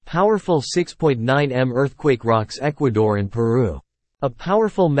Powerful 6.9 m earthquake rocks Ecuador and Peru. A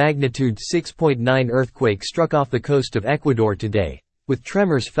powerful magnitude 6.9 earthquake struck off the coast of Ecuador today, with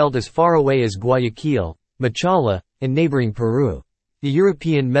tremors felt as far away as Guayaquil, Machala, and neighboring Peru. The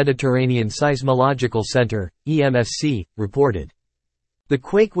European Mediterranean Seismological Center, EMSC, reported. The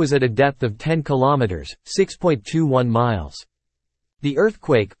quake was at a depth of 10 kilometers, 6.21 miles. The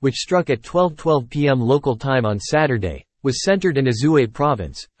earthquake, which struck at 12:12 p.m. local time on Saturday, was centered in Azuay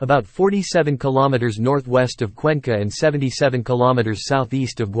province, about 47 kilometers northwest of Cuenca and 77 kilometers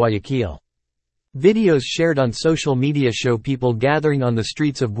southeast of Guayaquil. Videos shared on social media show people gathering on the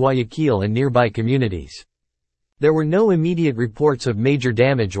streets of Guayaquil and nearby communities. There were no immediate reports of major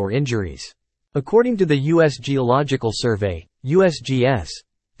damage or injuries. According to the U.S. Geological Survey, USGS,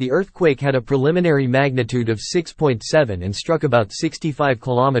 the earthquake had a preliminary magnitude of 6.7 and struck about 65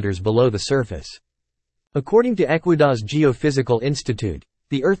 kilometers below the surface. According to Ecuador's Geophysical Institute,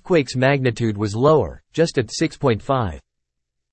 the earthquake's magnitude was lower, just at 6.5.